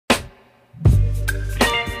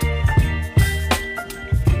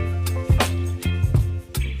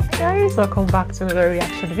guys, welcome back to another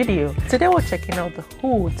reaction video. Today we're checking out the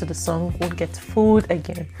Who to the song Won't Get Fooled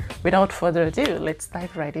Again. Without further ado, let's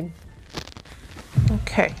dive right in.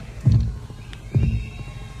 Okay.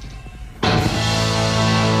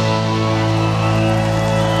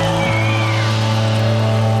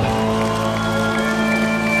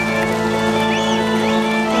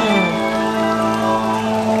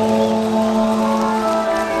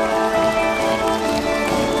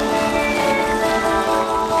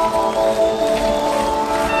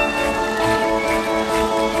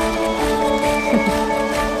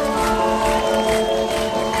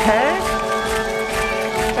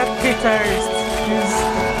 Guitarist is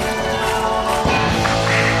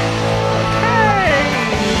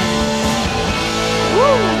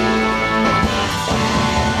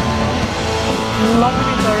loving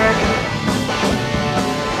it already.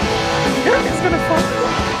 Yeah, it's gonna fall.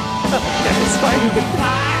 Yeah, it's fine. This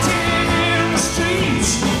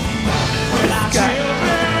guy.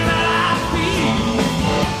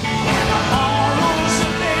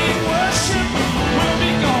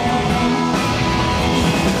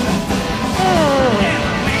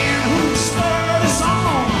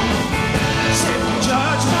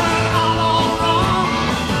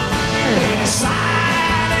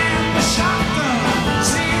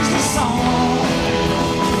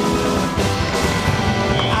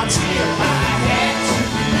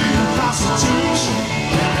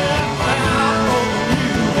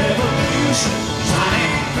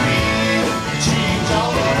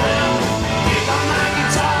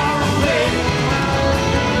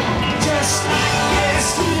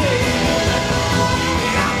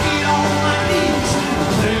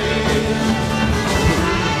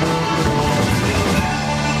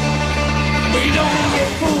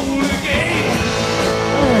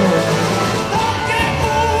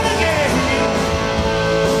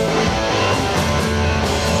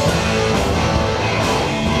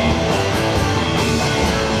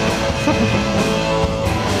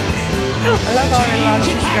 I love how he loves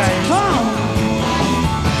this guy.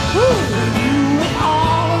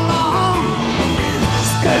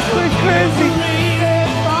 This guy's going crazy.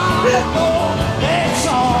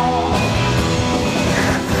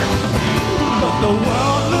 But the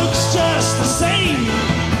world looks just the same.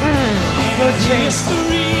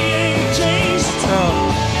 History ain't changed.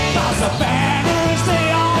 Cause the banners they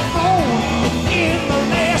all thrown in the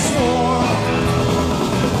last war.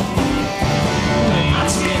 I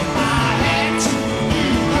tip my hat to the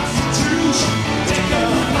new Constitution. Take a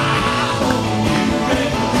bow for the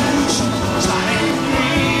new revolution. Trying to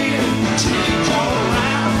free and change all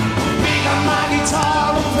around. Pick up my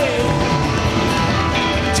guitar and play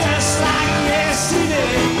just like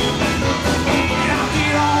yesterday. And I'll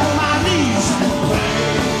get on my knees and pray.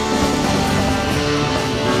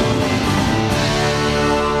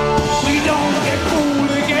 We don't get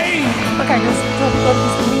fooled again. Look, I just dropped on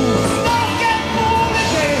his knees. Don't get fooled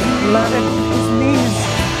again. Landed on his knees.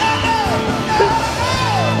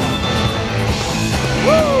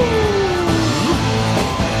 Woo!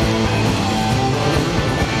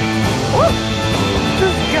 Woo!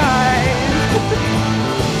 This guy.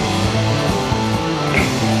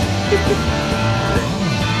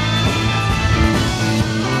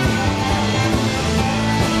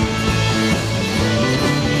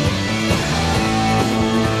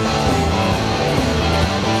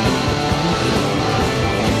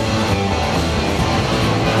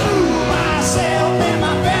 Myself and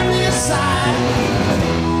my family aside,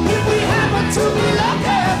 if we happen to be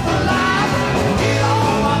lucky for life, get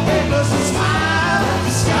all my papers and smile at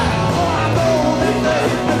the sky. Oh, I know that the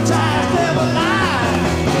hypnotized never lie.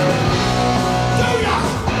 Do ya?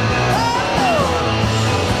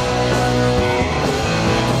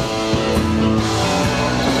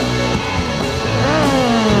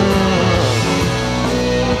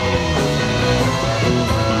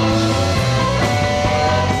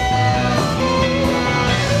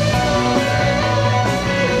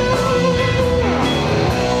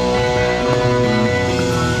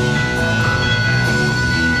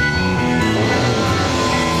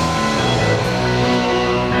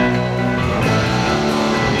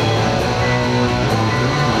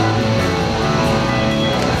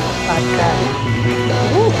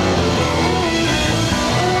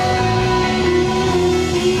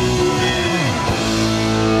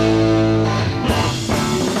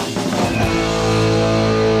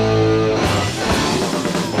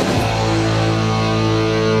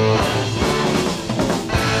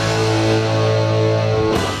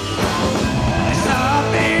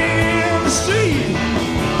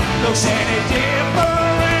 Looks any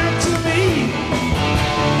different to me,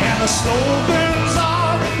 and the slogans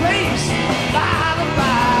are replaced by the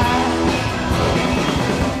fire.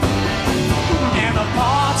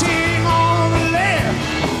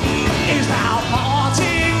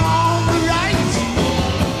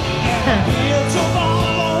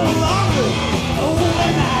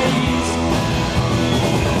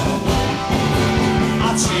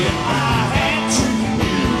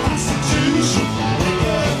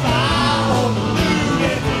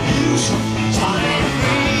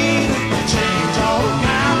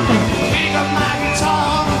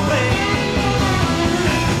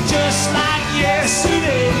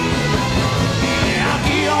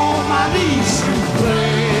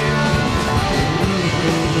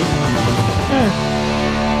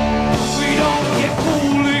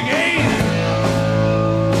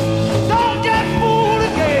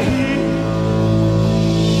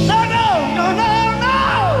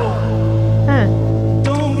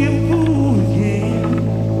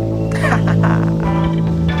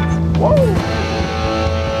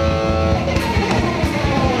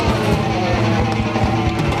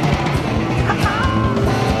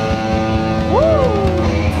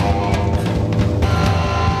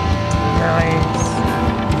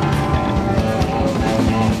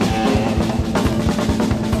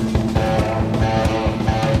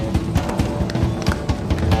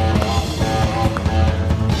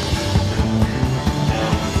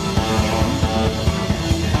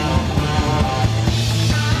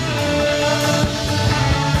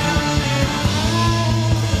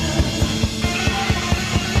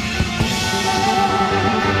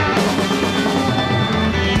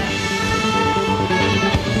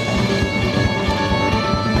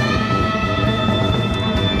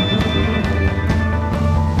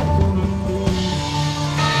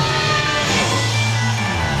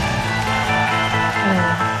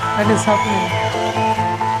 is happening?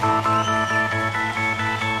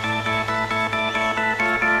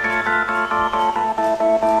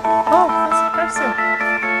 Oh, that's a person.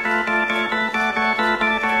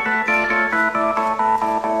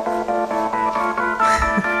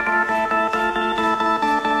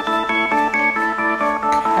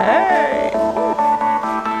 Hey.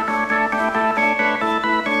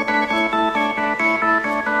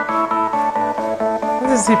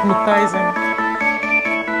 This is hypnotizing.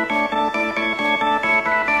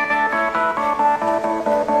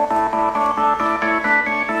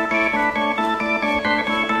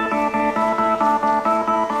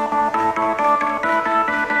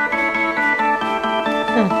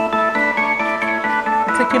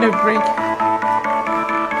 Taking a break.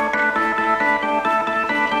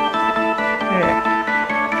 Yeah.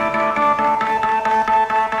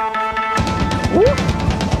 Woo.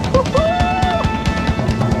 Woohoo.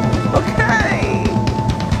 Okay.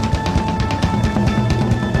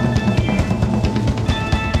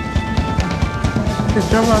 The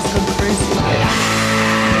drummer's gone crazy.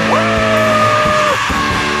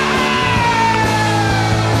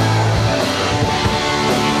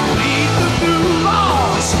 Lead the new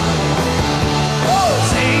boss.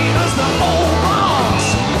 Same as the old boss.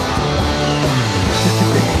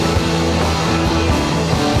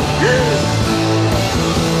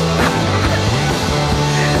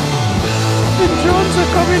 The drums are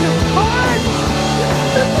coming apart.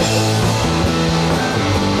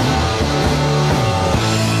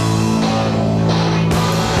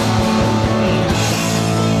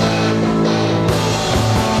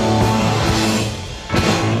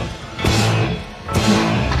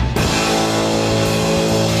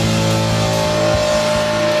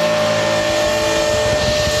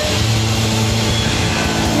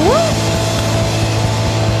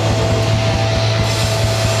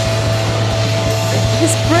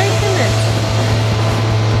 He's breaking it.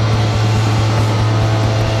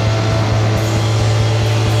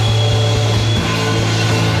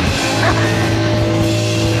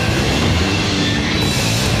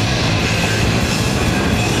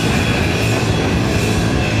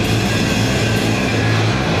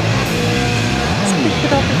 Let's pick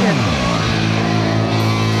it up again.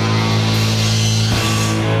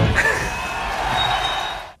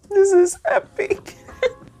 This is epic.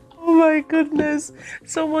 Oh my goodness,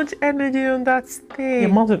 so much energy on that stage. The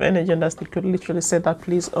amount of energy on that stage could literally set that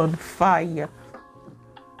place on fire.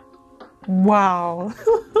 Wow.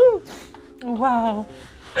 Wow.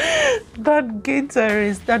 That guitar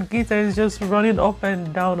is just running up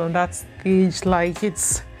and down on that stage like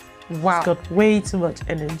it's wow. It's got way too much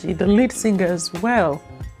energy. The lead singer as well.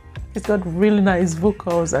 He's got really nice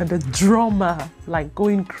vocals, and the drummer like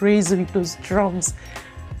going crazy with those drums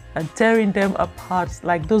and tearing them apart,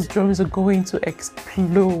 like those drums are going to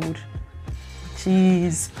explode.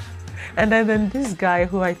 Jeez. And then this guy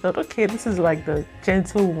who I thought, okay, this is like the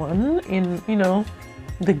gentle one in, you know,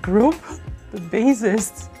 the group, the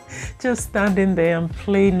bassist, just standing there and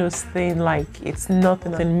playing this thing like it's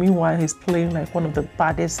nothing. And meanwhile, he's playing like one of the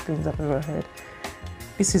baddest things I've ever heard.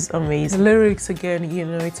 This is amazing. The lyrics again, you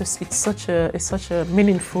know, it's such a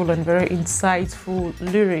meaningful and very insightful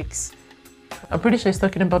lyrics. I'm pretty sure he's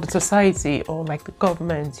talking about the society or like the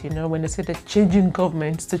government, you know, when they say they're changing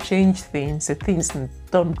governments to change things, the things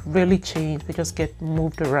don't really change, they just get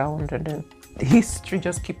moved around, and then the history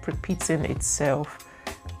just keep repeating itself.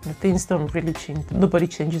 The things don't really change, nobody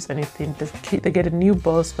changes anything, they get a new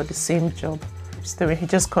boss for the same job. So he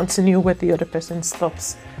just continue where the other person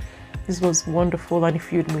stops. This was wonderful and it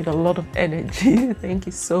filled me with a lot of energy. Thank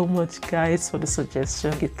you so much guys for the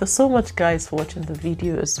suggestion. Thank you so much guys for watching the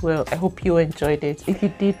video as well. I hope you enjoyed it. If you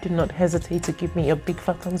did, do not hesitate to give me a big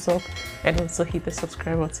fat thumbs up and also hit the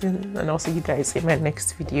subscribe button, and I'll see you guys in my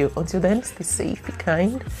next video. Until then, stay safe, be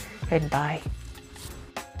kind, and bye.